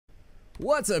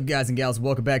What's up, guys and gals?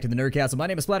 Welcome back to the Nerd Castle. My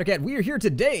name is Splattercat. We are here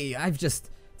today.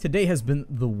 Today has been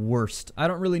the worst. I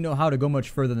don't really know how to go much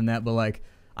further than that, but like,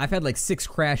 I've had like 6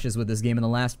 crashes with this game in the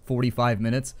last 45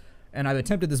 minutes, and I've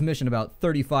attempted this mission about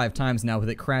 35 times now with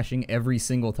it crashing every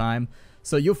single time.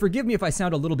 So you'll forgive me if I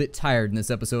sound a little bit tired in this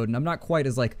episode, and I'm not quite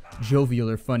as like jovial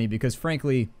or funny because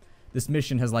frankly, this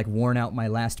mission has like worn out my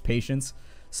last patience.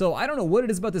 So I don't know what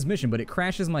it is about this mission, but it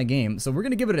crashes my game. So we're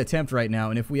going to give it an attempt right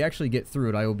now, and if we actually get through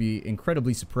it, I will be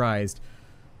incredibly surprised.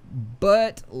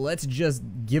 But let's just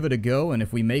give it a go, and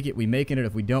if we make it, we make it, and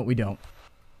if we don't, we don't.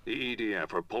 The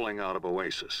EDF are pulling out of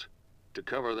Oasis. To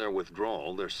cover their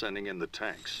withdrawal, they're sending in the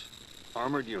tanks.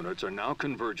 Armored units are now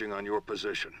converging on your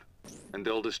position, and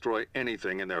they'll destroy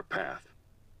anything in their path.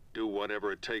 Do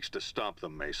whatever it takes to stop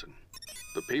them, Mason.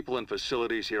 The people and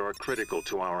facilities here are critical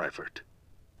to our effort.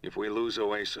 If we lose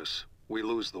Oasis, we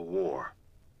lose the war.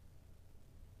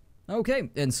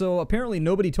 Okay, and so apparently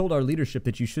nobody told our leadership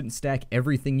that you shouldn't stack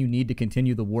everything you need to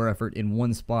continue the war effort in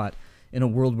one spot in a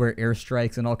world where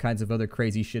airstrikes and all kinds of other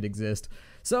crazy shit exist.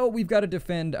 So we've got to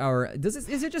defend our...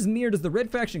 Is it just me, or does the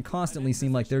Red Faction constantly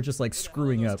seem like they're just like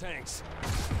screwing up?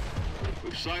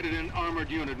 We've sighted an armored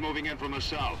unit moving in from the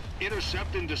south.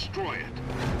 Intercept and destroy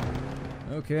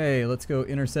it. Okay, let's go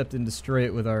intercept and destroy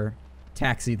it with our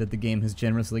taxi that the game has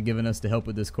generously given us to help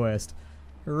with this quest.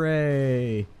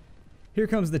 Hooray! Here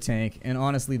comes the tank, and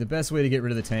honestly, the best way to get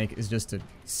rid of the tank is just to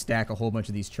stack a whole bunch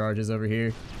of these charges over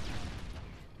here.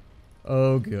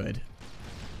 Oh, good.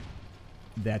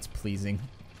 That's pleasing.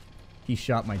 He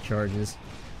shot my charges.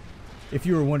 If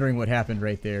you were wondering what happened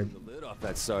right there. The lid off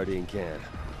that sardine can.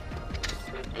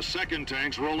 A second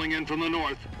tank's rolling in from the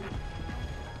north.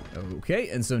 Okay,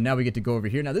 and so now we get to go over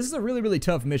here. Now, this is a really, really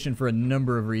tough mission for a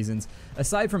number of reasons.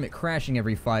 Aside from it crashing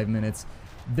every 5 minutes,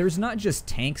 there's not just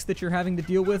tanks that you're having to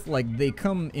deal with. Like, they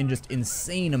come in just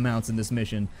insane amounts in this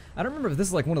mission. I don't remember if this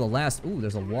is like one of the last... Ooh,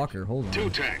 there's a walker. Hold on. 2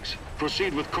 tanks.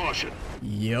 Proceed with caution.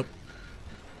 Yep.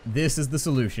 This is the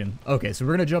solution. Okay, so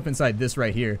we're gonna jump inside this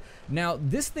right here. Now,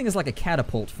 this thing is like a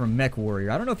catapult from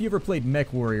MechWarrior. I don't know if you ever played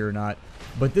MechWarrior or not,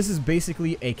 but this is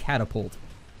basically a catapult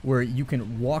where you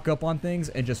can walk up on things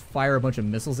and just fire a bunch of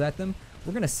missiles at them.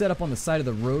 We're gonna set up on the side of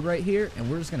the road right here, and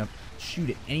we're just gonna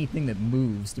shoot at anything that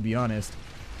moves, to be honest,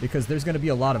 because there's gonna be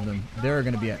a lot of them. There are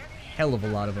gonna be a hell of a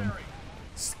lot of them.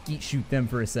 Skeet shoot them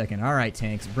for a second. All right,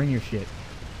 tanks, bring your shit.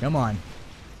 Come on.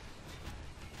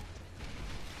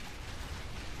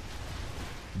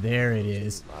 There it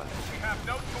is. We have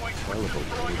no choice but to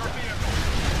destroy your vehicle.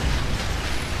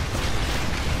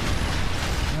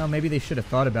 Well, maybe they should have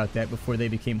thought about that before they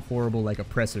became horrible like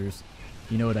oppressors.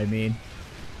 You know what I mean?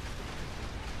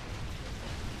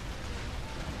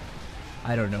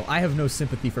 I don't know. I have no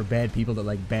sympathy for bad people that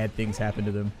like bad things happen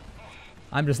to them.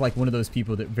 I'm just like one of those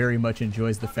people that very much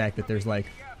enjoys the fact that there's like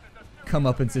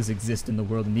comeuppances exist in the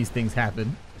world and these things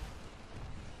happen.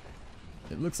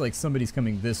 It looks like somebody's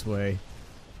coming this way.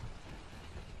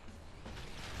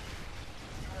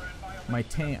 My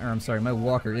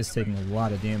walker is taking a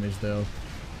lot of damage though.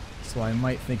 So I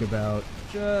might think about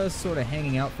just sort of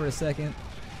hanging out for a second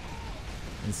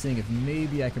and seeing if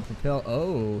maybe I can propel...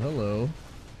 Oh, hello.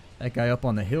 That guy up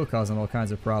on the hill causing all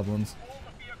kinds of problems.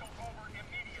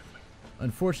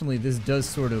 Unfortunately, this does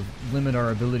sort of limit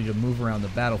our ability to move around the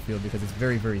battlefield because it's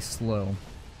very, very slow.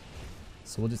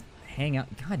 So we'll just hang out.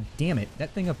 God damn it. That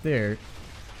thing up there.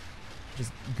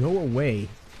 Just go away.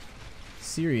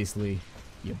 Seriously,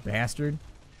 you bastard.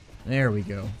 There we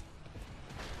go.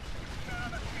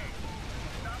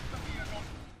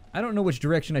 I don't know which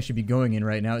direction I should be going in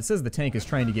right now. It says the tank is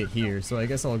trying to get here, so I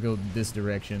guess I'll go this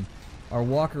direction. Our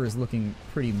walker is looking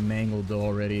pretty mangled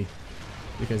already,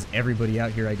 because everybody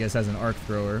out here, I guess, has an arc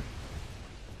thrower.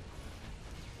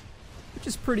 Which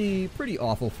is pretty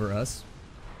awful for us.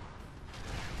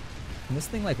 Can this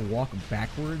thing, like, walk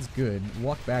backwards? Good.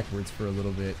 Walk backwards for a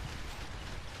little bit.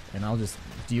 And I'll just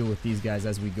deal with these guys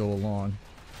as we go along.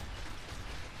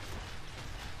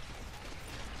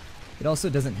 It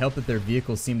also doesn't help that their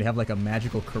vehicles seem to have like a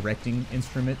magical correcting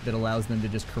instrument that allows them to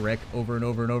just correct over and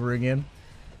over and over again.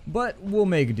 But we'll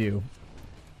make do.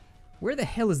 Where the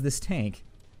hell is this tank?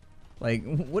 Like,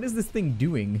 what is this thing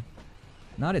doing?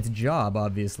 Not its job,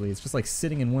 obviously. It's just like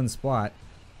sitting in one spot.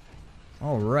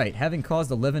 Alright, having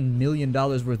caused $11 million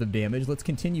worth of damage, let's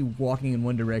continue walking in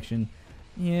one direction.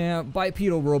 Yeah,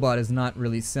 bipedal robot is not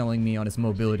really selling me on its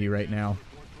mobility right now.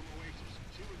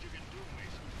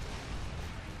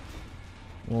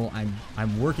 Well,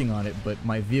 I'm working on it, but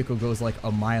my vehicle goes like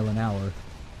a mile an hour.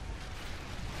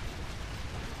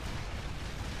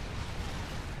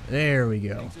 There we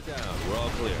go. We're all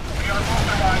clear. We are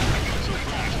mobilized. so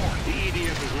fast. The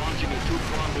EDF is launching a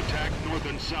two-pronged attack north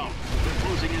and south. They're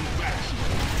closing in fast.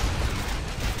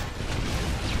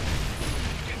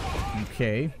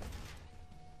 Okay.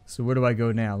 So where do I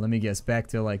go now? Let me guess. Back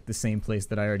to, like, the same place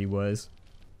that I already was.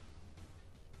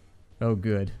 Oh,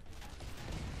 good.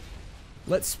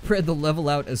 Let's spread the level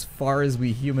out as far as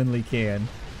we humanly can.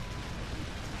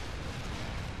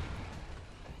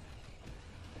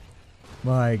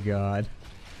 My God.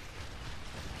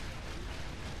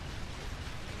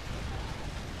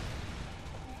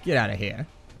 Get out of here.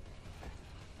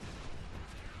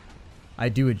 I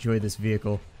do enjoy this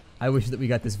vehicle. I wish that we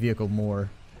got this vehicle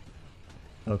more.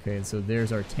 Okay, so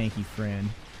there's our tanky friend.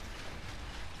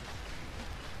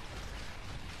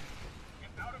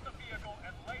 Get out of the vehicle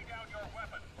and lay down your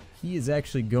weapon. He is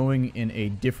actually going in a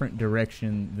different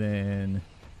direction than...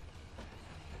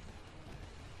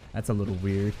 That's a little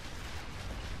weird.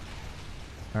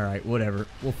 Alright, whatever.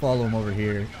 We'll follow him over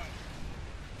here.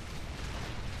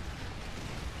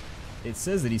 It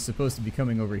says that he's supposed to be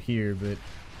coming over here, but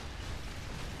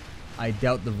I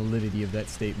doubt the validity of that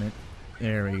statement.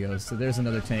 There we go. So there's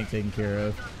another tank taken care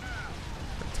of.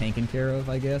 Or taken care of,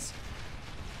 I guess.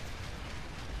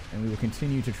 And we will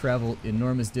continue to travel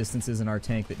enormous distances in our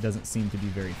tank that doesn't seem to be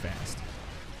very fast.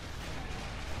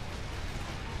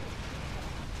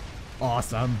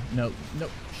 Awesome. No, no.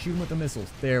 Shoot him with the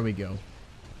missiles. There we go.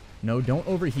 No, don't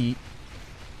overheat.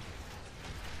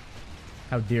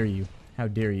 How dare you? How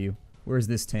dare you? Where's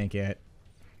this tank at?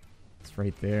 It's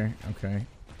right there. Okay.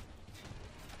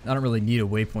 I don't really need a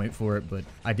waypoint for it, but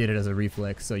I did it as a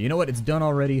reflex. So you know what? It's done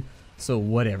already, so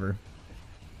whatever.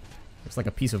 Looks like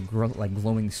a piece of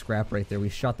glowing scrap right there. We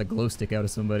shot the glow stick out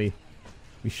of somebody.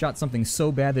 We shot something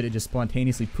so bad that it just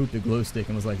spontaneously pooped a glow stick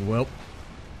and was like, well,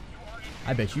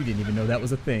 I bet you didn't even know that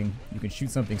was a thing. You can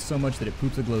shoot something so much that it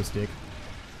poops a glow stick.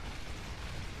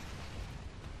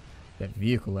 That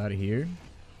vehicle out of here.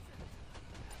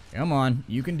 Come on,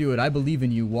 you can do it. I believe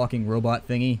in you, walking robot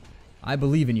thingy. I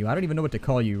believe in you. I don't even know what to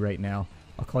call you right now.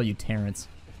 I'll call you Terrence.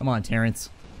 Come on,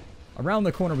 Terrence. Around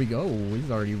the corner we go. Oh,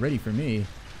 he's already ready for me.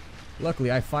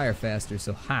 Luckily, I fire faster,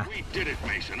 so ha. We did it,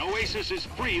 Mason. Oasis is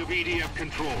free of EDF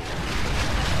control.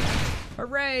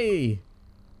 Hooray!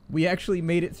 We actually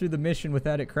made it through the mission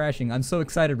without it crashing. I'm so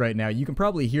excited right now. You can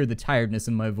probably hear the tiredness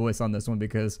in my voice on this one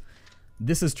because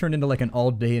this has turned into like an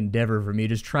all-day endeavor for me,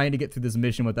 just trying to get through this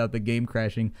mission without the game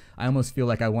crashing. I almost feel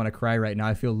like I want to cry right now.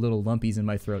 I feel little lumpies in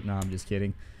my throat. No, I'm just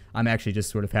kidding. I'm actually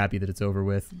just sort of happy that it's over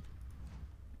with.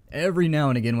 Every now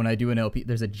and again when I do an LP,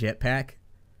 there's a jetpack.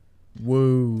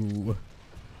 Whoa.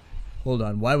 Hold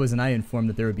on, why wasn't I informed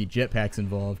that there would be jetpacks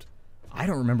involved? I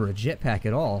don't remember a jetpack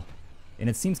at all. And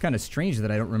it seems kind of strange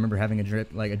that I don't remember having a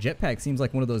jetpack seems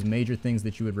like one of those major things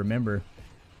that you would remember.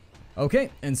 Okay,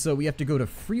 and so we have to go to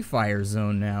Free Fire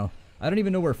Zone now. I don't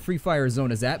even know where Free Fire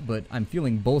Zone is at, but I'm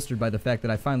feeling bolstered by the fact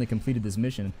that I finally completed this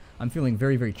mission. I'm feeling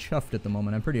very, very chuffed at the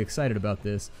moment. I'm pretty excited about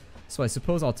this. So I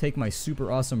suppose I'll take my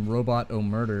super awesome robot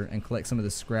O-Murder and collect some of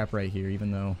the scrap right here,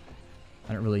 even though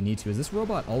I don't really need to. Is this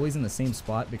robot always in the same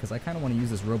spot? Because I kind of want to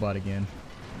use this robot again.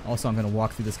 Also, I'm going to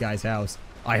walk through this guy's house.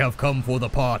 I have come for the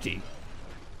party.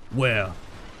 Where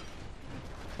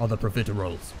are the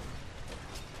profiteroles?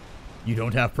 You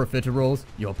don't have profiteroles?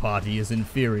 Your party is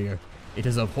inferior. It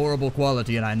is of horrible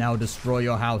quality, and I now destroy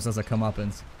your house as a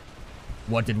comeuppance.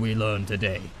 What did we learn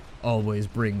today? Always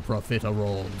bring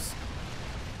profiteroles.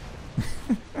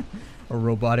 A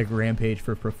robotic rampage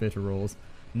for profiteroles.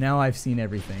 Now I've seen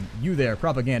everything. You there,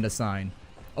 propaganda sign.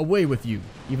 Away with you,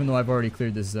 even though I've already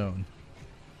cleared this zone.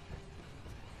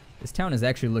 This town is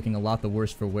actually looking a lot the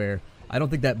worse for wear. I don't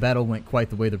think that battle went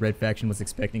quite the way the Red Faction was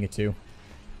expecting it to.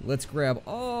 Let's grab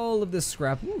all of this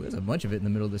scrap. Ooh, there's a bunch of it in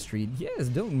the middle of the street. Yes,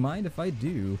 don't mind if I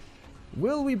do.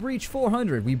 Will we breach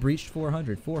 400? We breached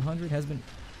 400. 400 has been...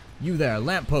 You there,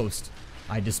 lamppost.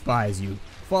 I despise you.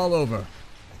 Fall over.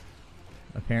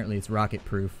 Apparently it's rocket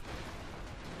proof.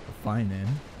 Fine then.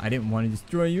 I didn't want to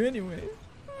destroy you anyway.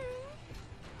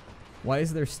 Why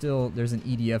is there still... There's an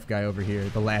EDF guy over here.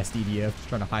 The last EDF. Just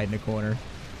trying to hide in a corner.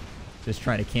 Just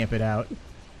trying to camp it out.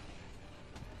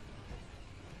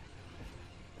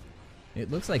 It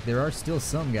looks like there are still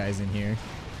some guys in here.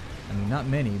 I mean, not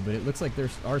many, but it looks like there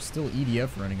are still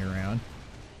EDF running around.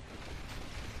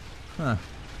 Huh.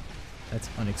 That's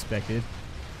unexpected.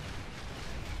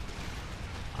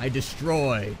 I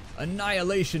destroy.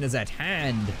 Annihilation is at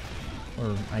hand.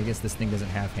 Or, I guess this thing doesn't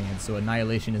have hands, so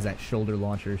annihilation is at shoulder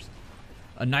launchers.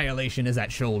 Annihilation is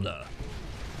at shoulder.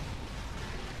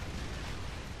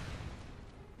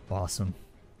 Awesome.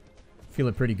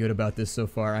 Feeling pretty good about this so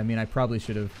far. I mean, I probably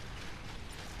should have...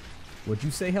 What'd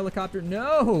you say, helicopter?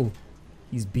 No!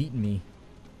 He's beating me.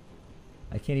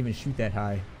 I can't even shoot that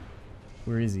high.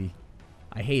 Where is he?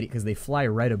 I hate it because they fly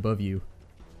right above you.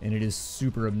 And it is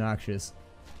super obnoxious.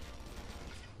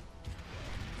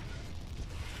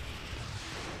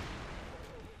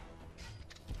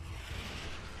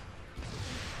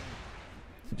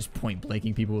 Just point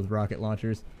blanking people with rocket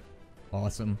launchers.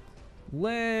 Awesome.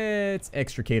 Let's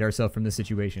extricate ourselves from this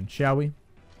situation, shall we?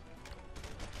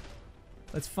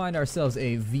 Let's find ourselves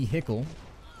a vehicle.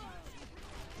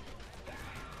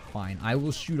 Fine, I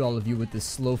will shoot all of you with this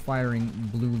slow-firing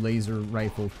blue laser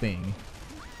rifle thing.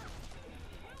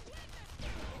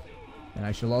 And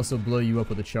I shall also blow you up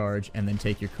with a charge and then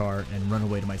take your car and run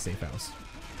away to my safe house.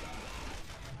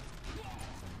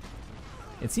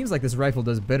 It seems like this rifle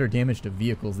does better damage to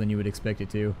vehicles than you would expect it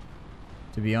to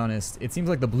be honest. It seems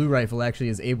like the blue rifle actually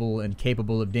is able and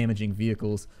capable of damaging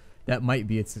vehicles. That might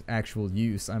be its actual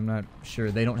use. I'm not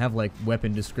sure. They don't have like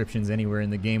weapon descriptions anywhere in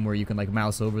the game where you can like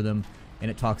mouse over them and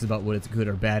it talks about what it's good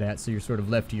or bad at, so you're sort of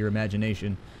left to your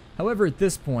imagination. However, at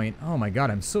this point, oh my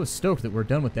god, I'm so stoked that we're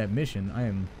done with that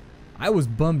mission. I was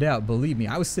bummed out, believe me.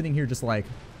 I was sitting here just like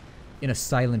in a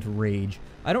silent rage.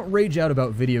 I don't rage out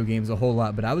about video games a whole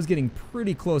lot, but I was getting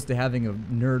pretty close to having a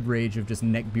nerd rage of just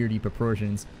neckbeardy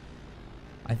proportions.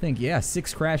 I think, yeah,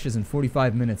 6 crashes in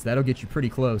 45 minutes. That'll get you pretty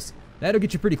close. That'll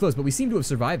get you pretty close, but we seem to have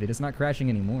survived it. It's not crashing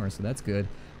anymore, so that's good.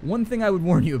 One thing I would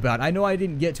warn you about, I know I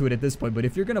didn't get to it at this point, but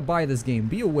if you're going to buy this game,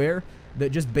 be aware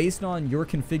that just based on your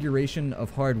configuration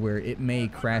of hardware, it may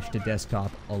crash to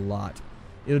desktop a lot.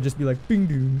 It'll just be like, bing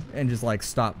doo, and just like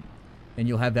stop. And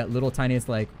you'll have that little tiny, it's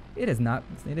like, it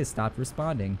has stopped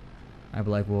responding. I'd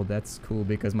be like, well, that's cool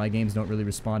because my games don't really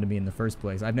respond to me in the first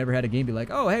place. I've never had a game be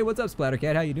like, oh, hey, what's up,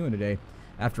 Splattercat? How you doing today?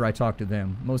 After I talk to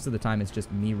them. Most of the time, it's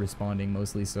just me responding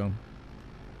mostly, so.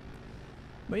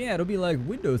 But yeah, it'll be like,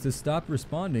 Windows has stopped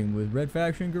responding with Red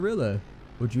Faction Guerrilla.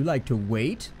 Would you like to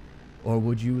wait? Or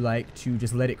would you like to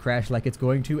just let it crash like it's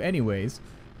going to anyways?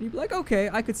 And you'd be like, okay,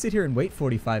 I could sit here and wait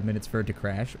 45 minutes for it to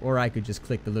crash. Or I could just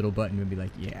click the little button and be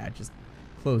like, yeah, just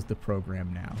close the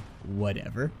program now.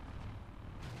 Whatever.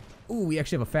 Ooh, we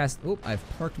actually have a fast... Oh, I've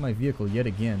parked my vehicle yet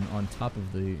again on top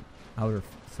of the outer...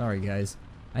 Sorry, guys.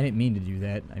 I didn't mean to do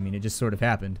that. I mean, it just sort of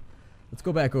happened. Let's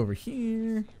go back over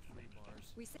here.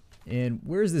 And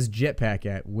where's this jetpack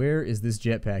at? Where is this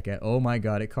jetpack at? Oh my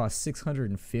god, it costs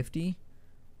 650?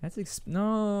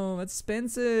 No, that's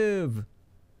expensive.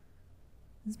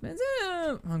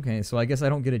 Expensive. Okay, so I guess I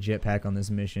don't get a jetpack on this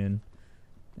mission.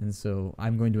 And so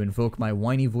I'm going to invoke my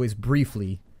whiny voice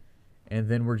briefly. And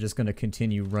then we're just going to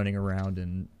continue running around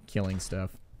and killing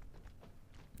stuff.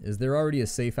 Is there already a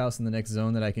safe house in the next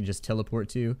zone that I can just teleport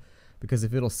to? Because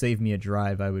if it'll save me a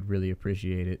drive, I would really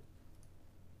appreciate it.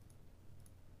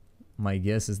 My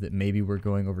guess is that maybe we're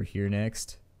going over here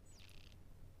next.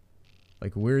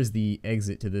 Like, where's the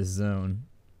exit to this zone?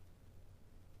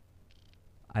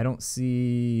 I don't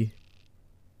see...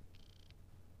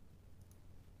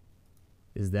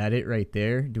 Is that it right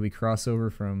there? Do we cross over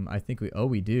from... I think we... Oh,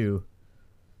 we do.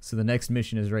 So the next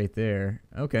mission is right there.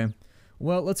 Okay.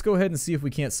 Well, let's go ahead and see if we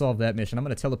can't solve that mission. I'm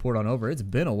going to teleport on over. It's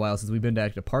been a while since we've been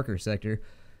back to Parker Sector.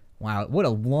 Wow, what a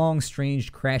long,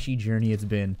 strange, crashy journey it's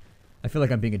been. I feel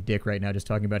like I'm being a dick right now just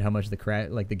talking about how much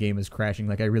the game is crashing.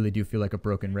 Like, I really do feel like a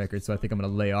broken record, so I think I'm going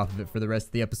to lay off of it for the rest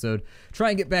of the episode. Try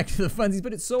and get back to the funsies,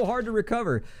 but it's so hard to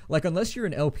recover. Like, unless you're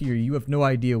an LP or you have no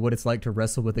idea what it's like to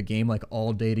wrestle with a game like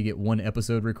all day to get one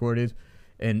episode recorded,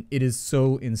 and it is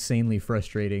so insanely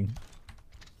frustrating.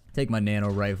 Take my nano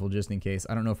rifle just in case.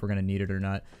 I don't know if we're going to need it or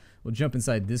not. We'll jump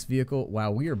inside this vehicle.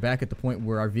 Wow, we are back at the point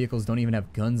where our vehicles don't even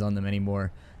have guns on them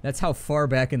anymore. That's how far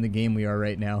back in the game we are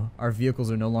right now. Our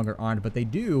vehicles are no longer armed, but they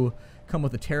do come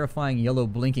with a terrifying yellow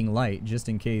blinking light, just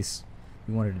in case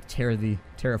you wanted to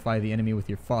terrify the enemy with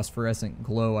your phosphorescent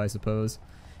glow, I suppose.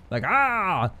 Like,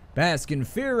 ah! Bask in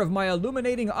fear of my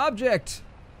illuminating object!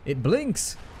 It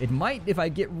blinks! It might, if I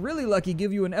get really lucky,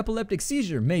 give you an epileptic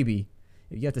seizure, maybe.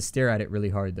 You have to stare at it really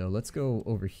hard, though. Let's go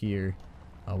over here.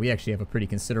 We actually have a pretty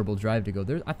considerable drive to go.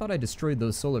 I thought I destroyed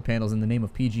those solar panels in the name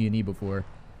of PG&E before.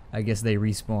 I guess they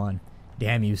respawn.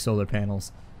 Damn you, solar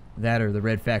panels. That or the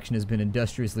Red Faction has been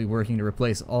industriously working to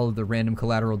replace all of the random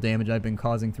collateral damage I've been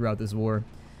causing throughout this war.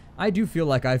 I do feel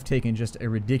like I've taken just a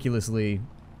ridiculously...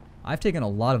 I've taken a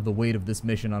lot of the weight of this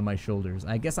mission on my shoulders.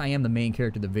 I guess I am the main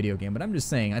character of the video game, but I'm just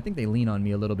saying, I think they lean on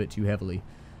me a little bit too heavily.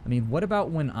 I mean, what about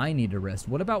when I need to rest?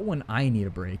 What about when I need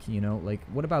a break, you know? Like,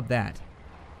 what about that?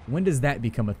 When does that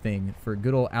become a thing for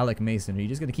good old Alec Mason? Are you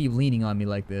just going to keep leaning on me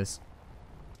like this?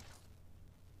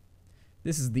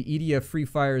 This is the EDF Free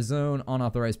Fire Zone.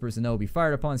 Unauthorized personnel will be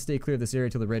fired upon. Stay clear of this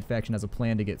area till the Red Faction has a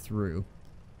plan to get through.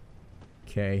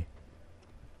 Okay.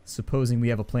 Supposing we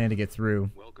have a plan to get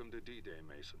through. Welcome to D-Day,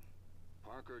 Mason.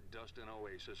 Parker, Dust, and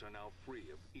Oasis are now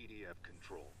free of EDF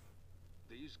control.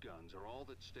 These guns are all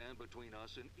that stand between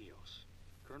us and EOS.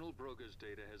 Colonel Broga's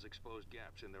data has exposed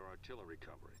gaps in their artillery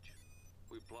coverage.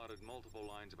 We've plotted multiple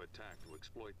lines of attack to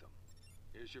exploit them.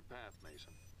 Here's your path,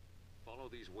 Mason. Follow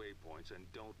these waypoints and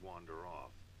don't wander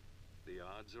off. The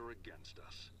odds are against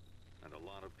us, and a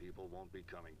lot of people won't be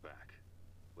coming back.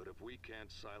 But if we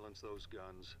can't silence those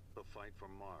guns, the fight for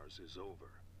Mars is over.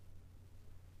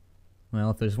 Well,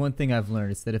 if there's one thing I've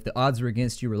learned, it's that if the odds are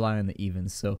against you, rely on the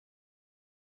evens, so...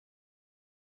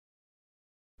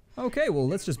 Okay, well,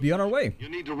 let's just be on our way. You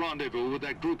need to rendezvous with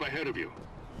that group ahead of you.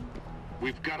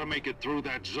 We've got to make it through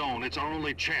that zone. It's our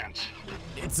only chance.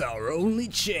 It's our only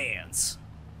chance.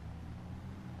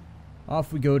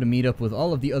 Off we go to meet up with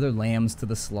all of the other lambs to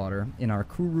the slaughter in our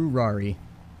Kururari.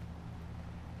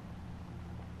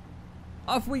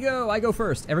 Off we go! I go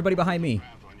first. Everybody behind me.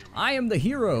 I am the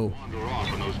hero. Wander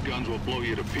off and those guns will blow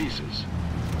you to pieces.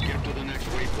 Get to the next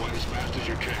waypoint as fast as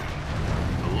you can.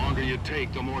 The longer you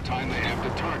take, the more time they have to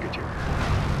target you.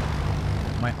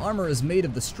 My armor is made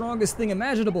of the strongest thing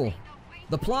imaginable.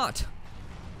 The plot.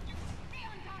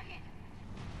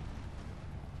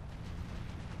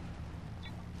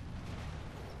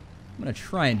 I'm going to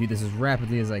try and do this as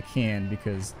rapidly as I can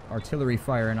because artillery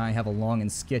fire and I have a long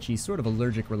and sketchy sort of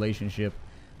allergic relationship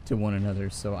to one another,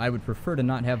 so I would prefer to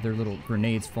not have their little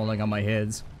grenades falling on my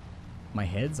heads. My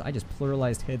heads? I just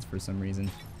pluralized heads for some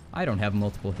reason. I don't have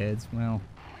multiple heads. Well,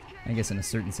 I guess in a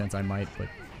certain sense I might, but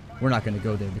we're not going to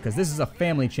go there because this is a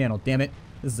family channel, damn it.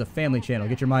 This is a family channel.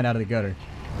 Get your mind out of the gutter.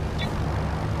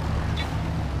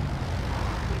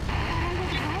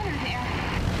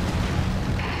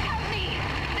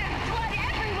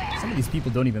 Some of these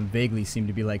people don't even vaguely seem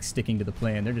to be like sticking to the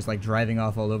plan. They're just like driving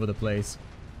off all over the place.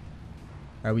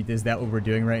 Are we? Is that what we're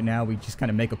doing right now? We just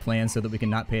kind of make a plan so that we can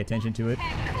not pay attention to it.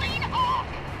 Clean off!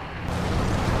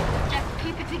 Just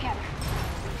keep it together.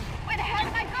 Where the hell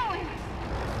am I going?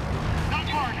 Not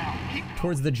far now. Keep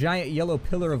Towards the giant yellow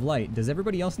pillar of light. Does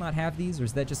everybody else not have these, or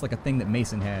is that just like a thing that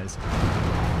Mason has? I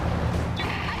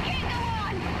can't go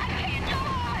on! I can't go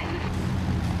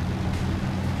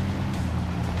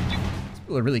on! These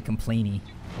people are really complainy.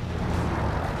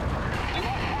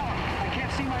 I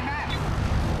can't see my map.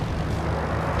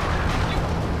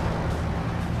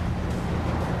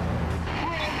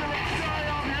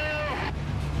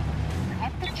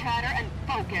 Cut the chatter and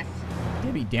focus.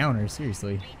 Debbie Downer,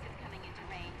 seriously. Coming into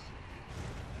range.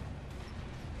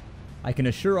 I can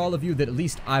assure all of you that at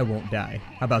least I won't die.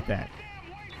 How about that?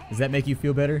 Does that make you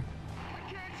feel better?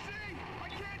 I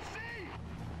can't see!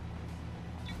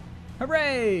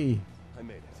 Hooray! I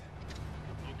made it.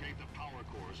 Locate the power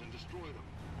cores and destroy them.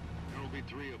 There will be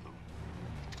 3 of them.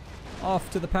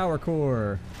 Off to the power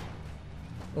core.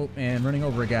 Oh, and running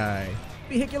over a guy.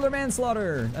 Vehicular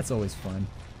manslaughter! That's always fun.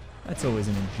 That's always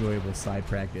an enjoyable side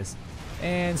practice.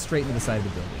 And straight into the side of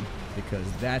the building,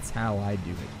 because that's how I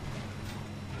do it.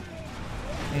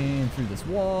 And through this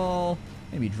wall.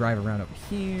 Maybe drive around over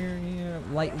here. Yeah,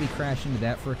 lightly crash into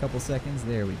that for a couple seconds.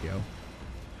 There we go.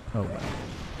 Oh well.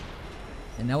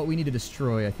 And now what we need to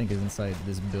destroy, I think, is inside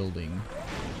this building.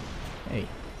 Hey.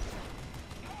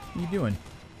 What are you doing?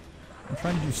 I'm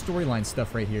trying to do storyline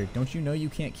stuff right here. Don't you know you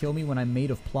can't kill me when I'm made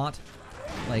of plot?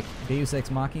 Like Deus Ex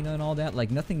Machina and all that?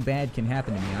 Like, nothing bad can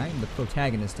happen to me. I am the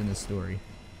protagonist in this story.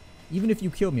 Even if you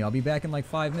kill me, I'll be back in like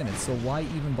 5 minutes, so why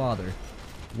even bother?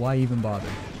 Why even bother?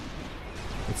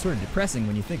 It's sort of depressing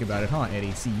when you think about it, huh,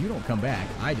 Eddie? See, you don't come back.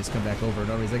 I just come back over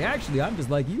and over. He's like, actually, I'm just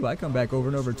like you. I come back over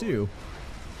and over, too.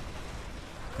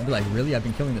 I'd be like, really? I've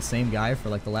been killing the same guy for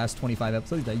like the last 25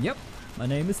 episodes? He's like, yep, my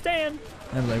name is Stan.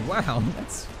 And I'm like, wow,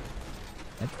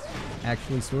 that's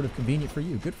actually sort of convenient for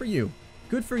you. Good for you.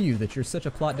 Good for you that you're such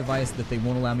a plot device that they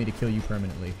won't allow me to kill you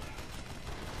permanently.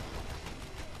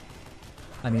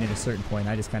 I mean, at a certain point,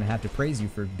 I just kind of have to praise you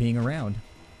for being around.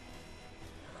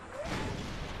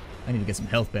 I need to get some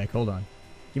health back. Hold on.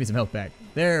 Give me some health back.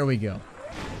 There we go.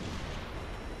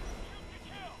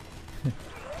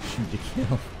 Shoot to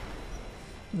kill.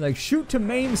 Like, shoot to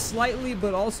maim slightly,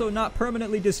 but also not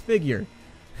permanently disfigure.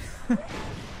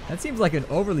 That seems like an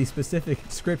overly specific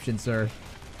description, sir.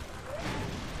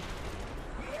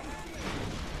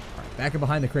 Alright, back and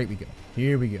behind the crate we go.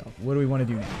 Here we go. What do we want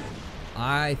to do now?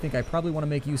 I think I probably want to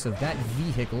make use of that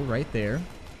vehicle right there.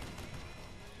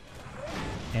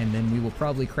 And then we will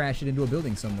probably crash it into a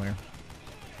building somewhere.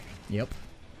 Yep.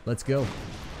 Let's go.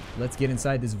 Let's get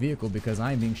inside this vehicle because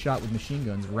I am being shot with machine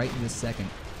guns right this second.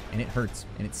 And it hurts,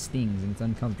 and it stings, and it's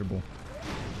uncomfortable.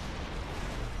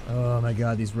 Oh my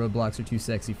god, these roadblocks are too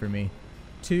sexy for me.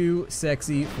 Too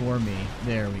sexy for me.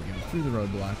 There we go. Through the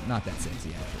roadblock. Not that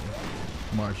sexy,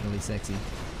 actually. Marginally sexy.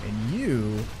 And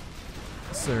you,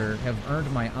 sir, have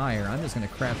earned my ire. I'm just going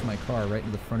to crash my car right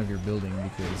into the front of your building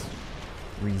because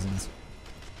reasons.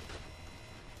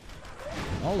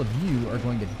 And all of you are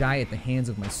going to die at the hands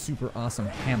of my super awesome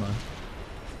hammer.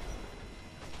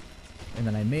 And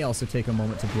then I may also take a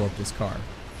moment to blow up this car.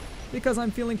 Because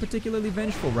I'm feeling particularly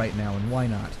vengeful right now, and why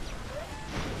not?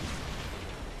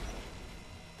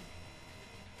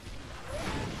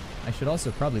 I should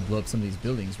also probably blow up some of these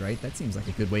buildings, right? That seems like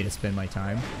a good way to spend my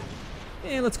time.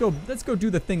 Let's go do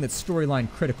the thing that's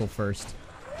storyline critical first.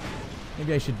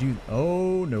 Maybe I should do...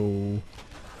 Oh, no.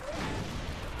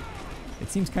 It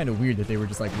seems kind of weird that they were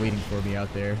just, like, waiting for me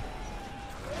out there.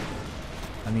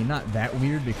 I mean, not that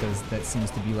weird, because that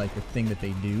seems to be, like, the thing that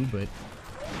they do, but...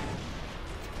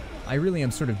 I really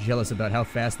am sort of jealous about how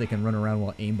fast they can run around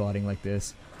while aimbotting like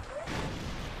this.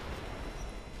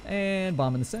 And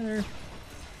bomb in the center.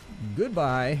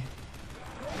 Goodbye.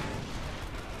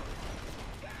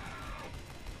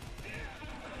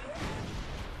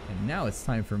 And now it's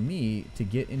time for me to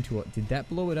get into a... Did that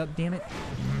blow it up, damn it?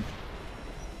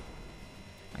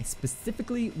 I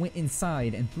specifically went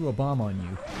inside and threw a bomb on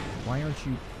you. Why aren't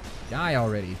you... Die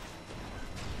already.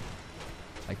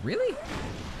 Like, really?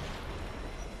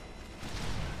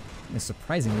 It's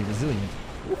surprisingly resilient.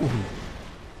 Ooh.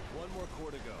 One more core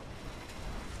to go.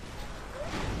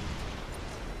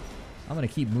 I'm gonna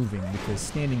keep moving because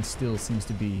standing still seems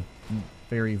to be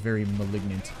very, very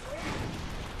malignant.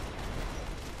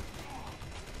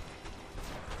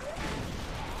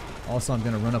 Also, I'm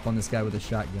gonna run up on this guy with a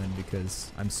shotgun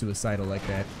because I'm suicidal like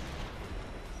that.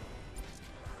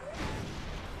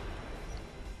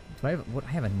 Do I have what?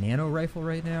 I have a nano rifle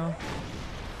right now.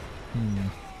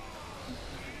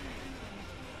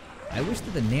 I wish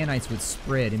that the nanites would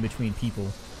spread in between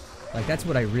people. Like, that's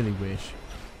what I really wish.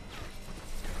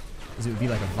 Because it would be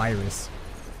like a virus.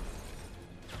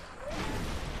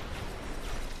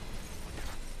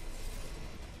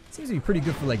 It seems to be pretty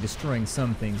good for, like, destroying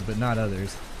some things, but not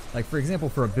others. Like, for example,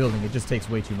 for a building, it just takes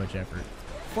way too much effort.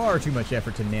 Far too much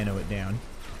effort to nano it down.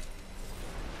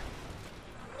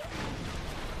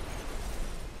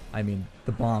 I mean,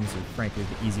 the bombs are, frankly,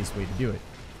 the easiest way to do it.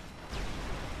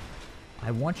 I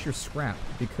want your scrap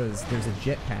because there's a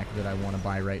jetpack that I want to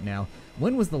buy right now.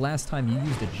 When was the last time you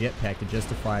used a jetpack to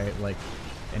justify, like,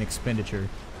 an expenditure?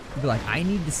 You'd be like, I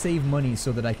need to save money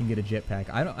so that I can get a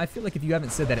jetpack. I feel like if you haven't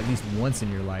said that at least once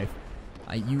in your life,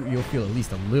 you'll feel at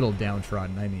least a little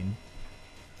downtrodden. I mean,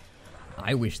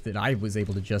 I wish that I was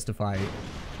able to justify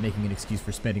making an excuse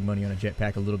for spending money on a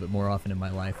jetpack a little bit more often in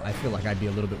my life. I feel like I'd be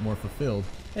a little bit more fulfilled.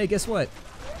 Hey, guess what?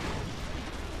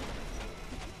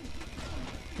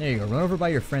 There you go. Run over by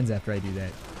your friends after I do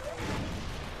that.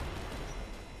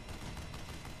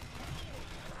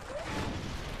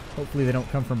 Hopefully they don't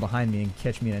come from behind me and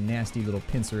catch me in a nasty little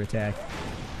pincer attack.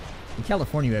 In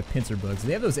California, you have pincer bugs. Do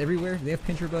they have those everywhere? Do they have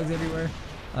pincher bugs everywhere?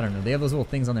 I don't know. They have those little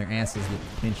things on their asses that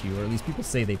pinch you, or at least people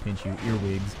say they pinch you.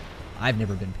 Earwigs. I've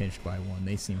never been pinched by one.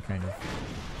 They seem kind of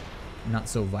not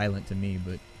so violent to me,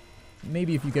 but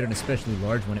maybe if you get an especially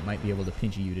large one, it might be able to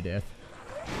pinch you to death.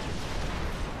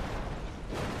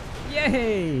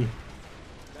 Yay!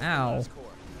 Ow. The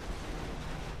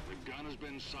gun has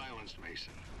been silenced,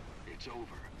 Mason. It's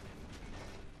over.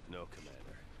 No,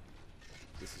 Commander.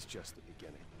 This is just the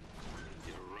beginning.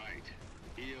 You're right.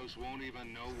 EOS won't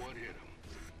even know what hit him.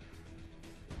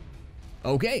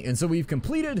 Okay, and so we've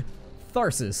completed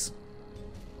Tharsis.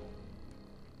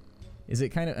 Is it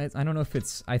kind of... I don't know if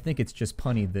it's... I think it's just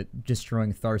punny that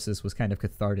destroying Tharsis was kind of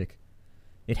cathartic.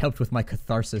 It helped with my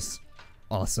catharsis.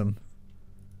 Awesome.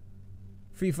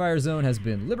 Free Fire Zone has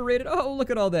been liberated. Oh,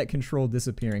 look at all that control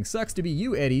disappearing. Sucks to be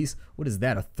you, Eddies. What is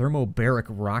that, a thermobaric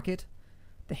rocket?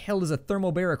 The hell is a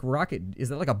thermobaric rocket? Is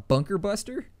that like a bunker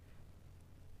buster?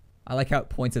 I like how it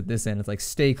points at this end. It's like,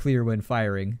 stay clear when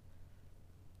firing.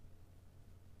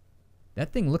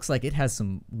 That thing looks like it has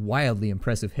some wildly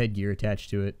impressive headgear attached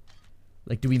to it.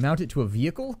 Like, do we mount it to a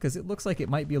vehicle? Because it looks like it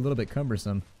might be a little bit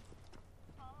cumbersome.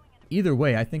 Either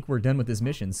way, I think we're done with this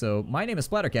mission. So, my name is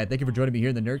Splattercat. Thank you for joining me here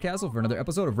in the Nerd Castle for another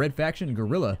episode of Red Faction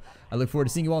Guerrilla. I look forward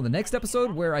to seeing you all in the next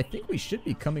episode, where I think we should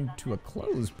be coming to a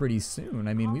close pretty soon.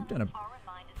 I mean, we've done a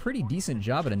pretty decent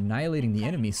job at annihilating the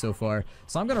enemy so far.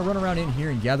 So I'm going to run around in here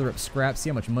and gather up scraps, see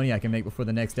how much money I can make before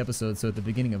the next episode. So at the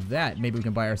beginning of that, maybe we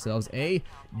can buy ourselves a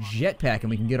jetpack and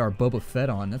we can get our Boba Fett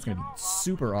on. That's going to be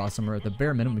super awesome. Or at the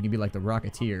bare minimum, we can be like the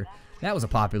Rocketeer. That was a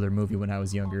popular movie when I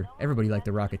was younger. Everybody liked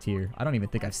the Rocketeer. I don't even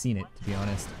think I've seen it, to be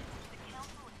honest.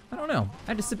 I don't know.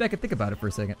 I had to sit back and think about it for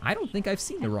a second. I don't think I've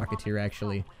seen the Rocketeer,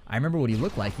 actually. I remember what he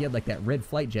looked like. He had like that red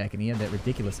flight jacket and he had that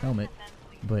ridiculous helmet.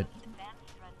 But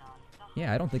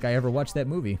yeah, I don't think I ever watched that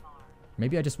movie.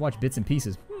 Maybe I just watch bits and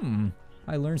pieces.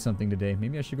 I learned something today.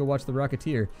 Maybe I should go watch The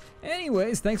Rocketeer.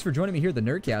 Anyways, thanks for joining me here at the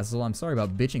Nerd Castle. I'm sorry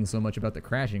about bitching so much about the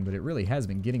crashing, but it really has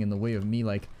been getting in the way of me,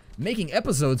 like, making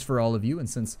episodes for all of you. And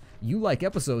since you like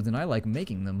episodes and I like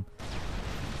making them...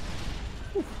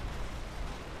 Whew.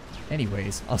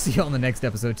 Anyways, I'll see you all in the next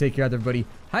episode. Take care, everybody.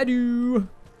 Hi-do!